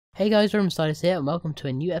Hey guys, Romansliders here, and welcome to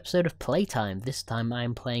a new episode of Playtime. This time I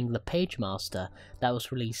am playing the Pagemaster. That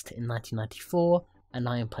was released in 1994, and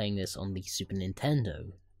I am playing this on the Super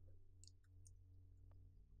Nintendo.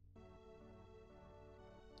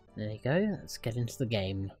 There you go, let's get into the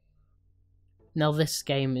game. Now this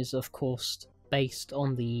game is of course based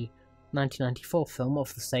on the 1994 film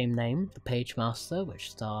of the same name, The Pagemaster,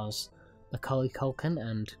 which stars Macaulay Culkin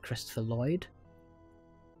and Christopher Lloyd.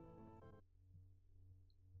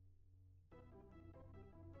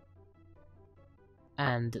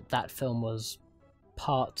 And that film was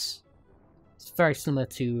it's very similar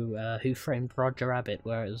to Who Framed Roger Rabbit,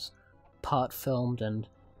 where it was part filmed and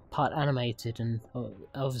part animated, and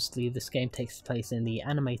obviously this game takes place in the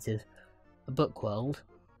animated book world,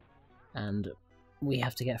 and we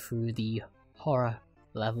have to get through the horror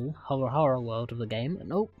world of the game,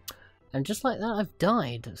 and just like that I've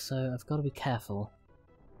died, so I've got to be careful.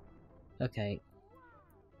 Okay.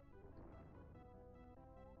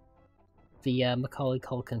 The Macaulay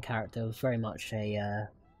Culkin character was very much a,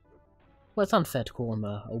 well, it's unfair to call him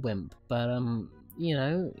a wimp, but, you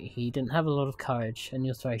know, he didn't have a lot of courage, and he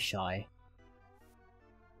was very shy.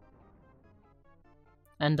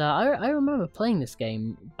 And I remember playing this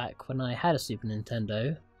game back when I had a Super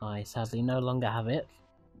Nintendo. I sadly no longer have it,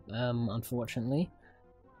 unfortunately.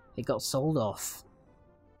 It got sold off.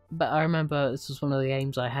 But I remember this was one of the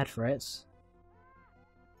games I had for it.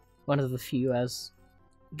 One of the few, as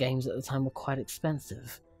games at the time were quite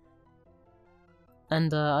expensive.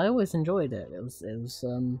 And I always enjoyed it. It was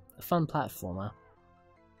a fun platformer.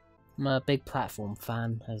 I'm a big platform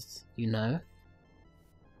fan, as you know.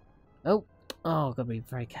 Oh, gotta be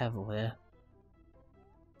very careful here.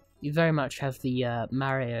 You very much have the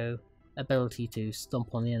Mario ability to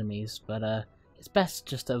stomp on the enemies, but it's best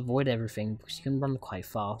just to avoid everything because you can run quite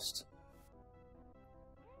fast.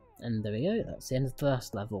 And there we go, that's the end of the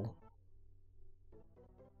first level.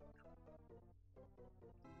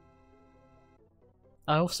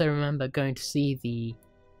 I also remember going to see the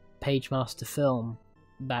Pagemaster film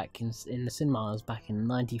back in the cinemas back in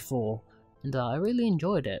 '94, and I really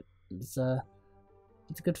enjoyed it. It's a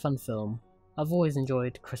good fun film. I've always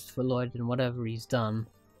enjoyed Christopher Lloyd and whatever he's done.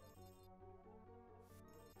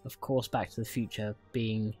 Of course, Back to the Future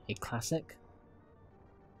being a classic.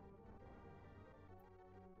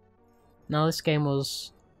 Now this game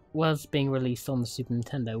was being released on the Super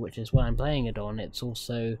Nintendo, which is what I'm playing it on. It's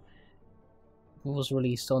also was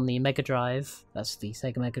released on the Mega Drive, that's the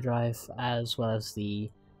Sega Mega Drive, as well as the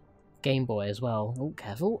Game Boy as well. Oh,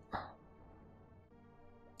 careful.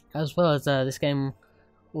 As well as this game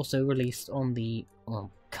also released on the... Oh,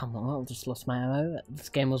 come on, I just lost my ammo. This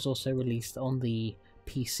game was also released on the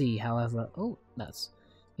PC, however... Oh, that's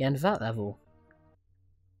the end of that level.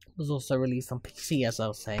 It was also released on PC, as I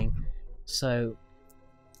was saying. So...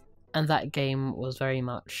 And that game was very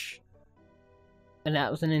much... And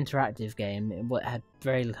that was an interactive game, it had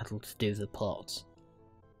very little to do with the plot.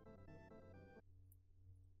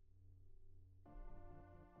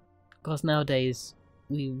 Because nowadays,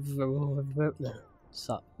 we're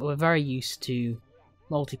very used to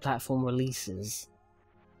multi-platform releases.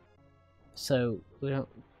 So, we don't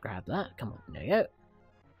grab that, come on, there you go.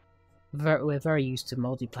 We're very used to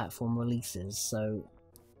multi-platform releases, so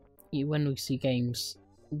when we see games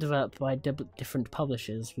developed by different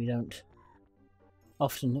publishers, we don't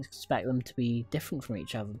often expect them to be different from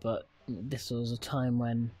each other, but this was a time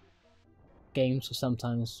when games were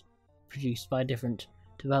sometimes produced by different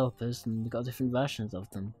developers and we got different versions of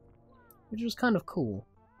them, which was kind of cool.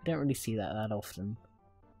 You don't really see that often.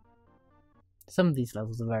 Some of these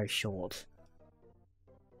levels are very short.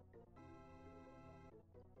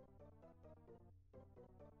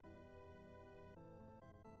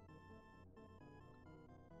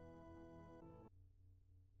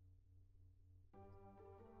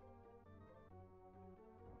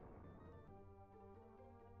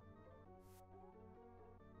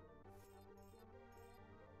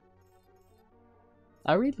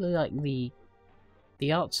 I really like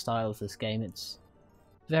the art style of this game. It's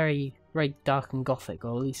very dark and gothic,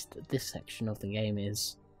 or at least this section of the game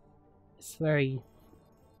is. It's very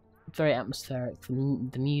atmospheric.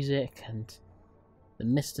 The music and the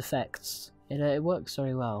mist effects, it works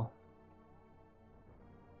very well.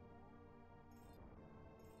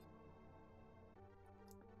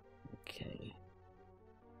 Okay.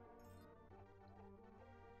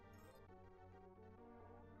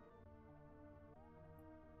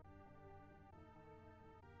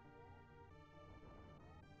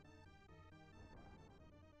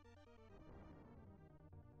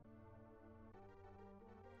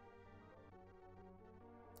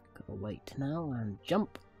 Gotta wait now and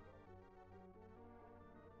jump.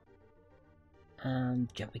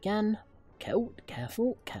 And jump again.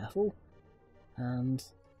 Careful, careful. And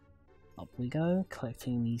up we go,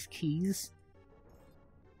 collecting these keys.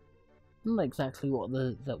 Not exactly what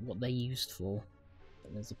they're used for.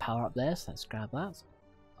 But there's a power up there, so let's grab that.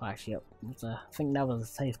 Oh, actually, I think that was a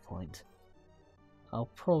save point. I'll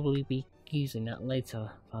probably be using that later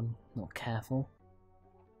if I'm not careful.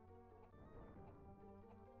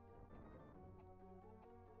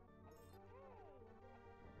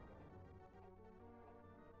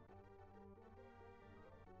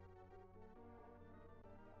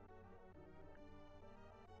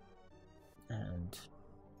 And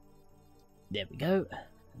there we go.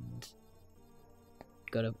 And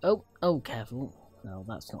gotta oh careful. Well,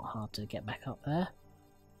 that's not hard to get back up there.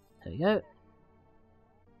 There we go.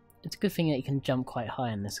 It's a good thing that you can jump quite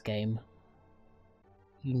high in this game.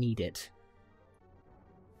 You need it.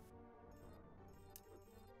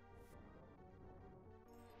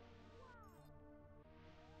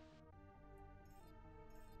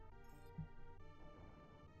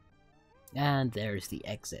 And there is the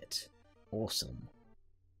exit. Awesome.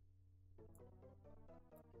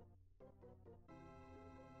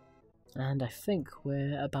 And I think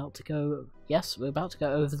we're about to go... Yes, we're about to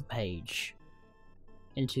go over the page.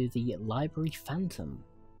 Into the Library Phantom.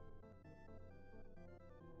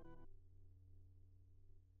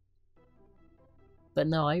 But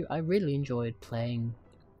no, I really enjoyed playing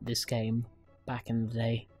this game back in the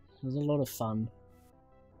day. It was a lot of fun.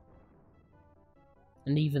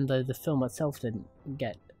 And even though the film itself didn't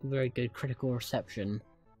get very good critical reception,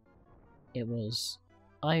 it was...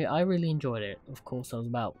 I really enjoyed it. Of course, I was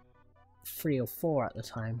about 3 or 4 at the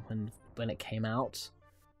time when it came out.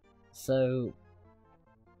 So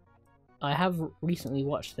I have recently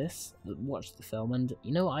watched the film, and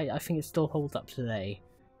you know, I think it still holds up today.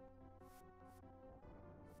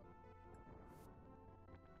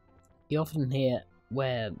 You often hear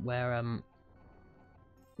where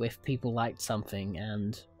if people liked something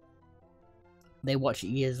and they watch it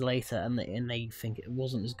years later and they think it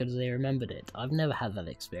wasn't as good as they remembered it. I've never had that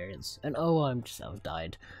experience, and oh, I've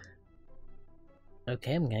died.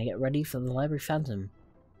 Okay, I'm gonna get ready for the Library Phantom.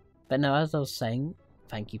 But no, as I was saying,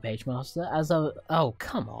 thank you, Pagemaster. Oh,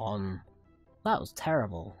 come on, that was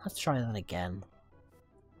terrible. Let's try that again.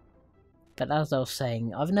 But as I was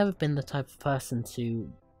saying, I've never been the type of person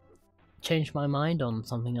to change my mind on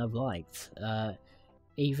something I've liked.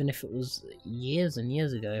 Even if it was years and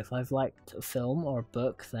years ago, if I've liked a film or a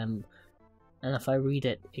book, then, and if I read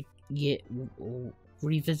it, or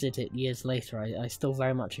revisit it years later, I still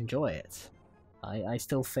very much enjoy it. I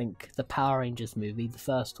still think the Power Rangers movie, the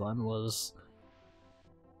first one, was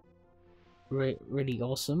really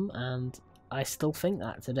awesome, and I still think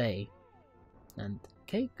that today. And,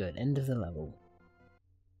 okay, good, end of the level.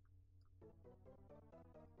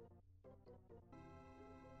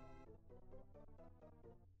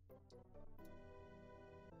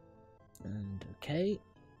 And, okay,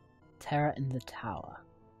 Terror in the Tower.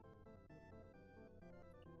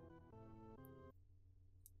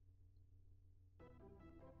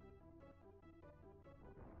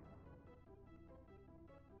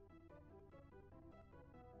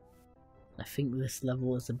 I think this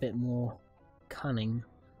level is a bit more cunning,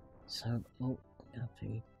 so, oh, I have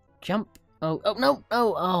to jump. Oh, no,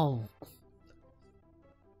 oh.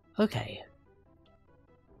 Okay.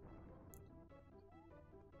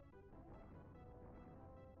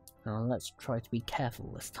 Now let's try to be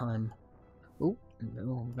careful this time. Oh,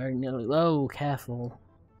 no, very nearly. Oh, careful.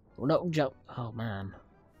 Oh, no, jump. Oh, man.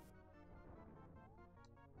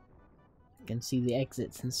 You can see the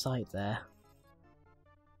exits in sight there.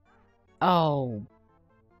 Oh.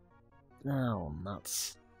 Oh,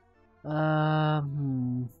 nuts.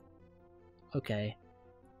 Okay.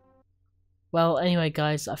 Well, anyway,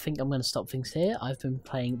 guys, I think I'm going to stop things here. I've been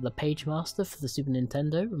playing the Pagemaster for the Super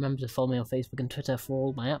Nintendo. Remember to follow me on Facebook and Twitter for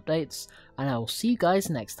all my updates, and I will see you guys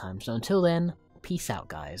next time. So until then, peace out,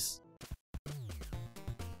 guys.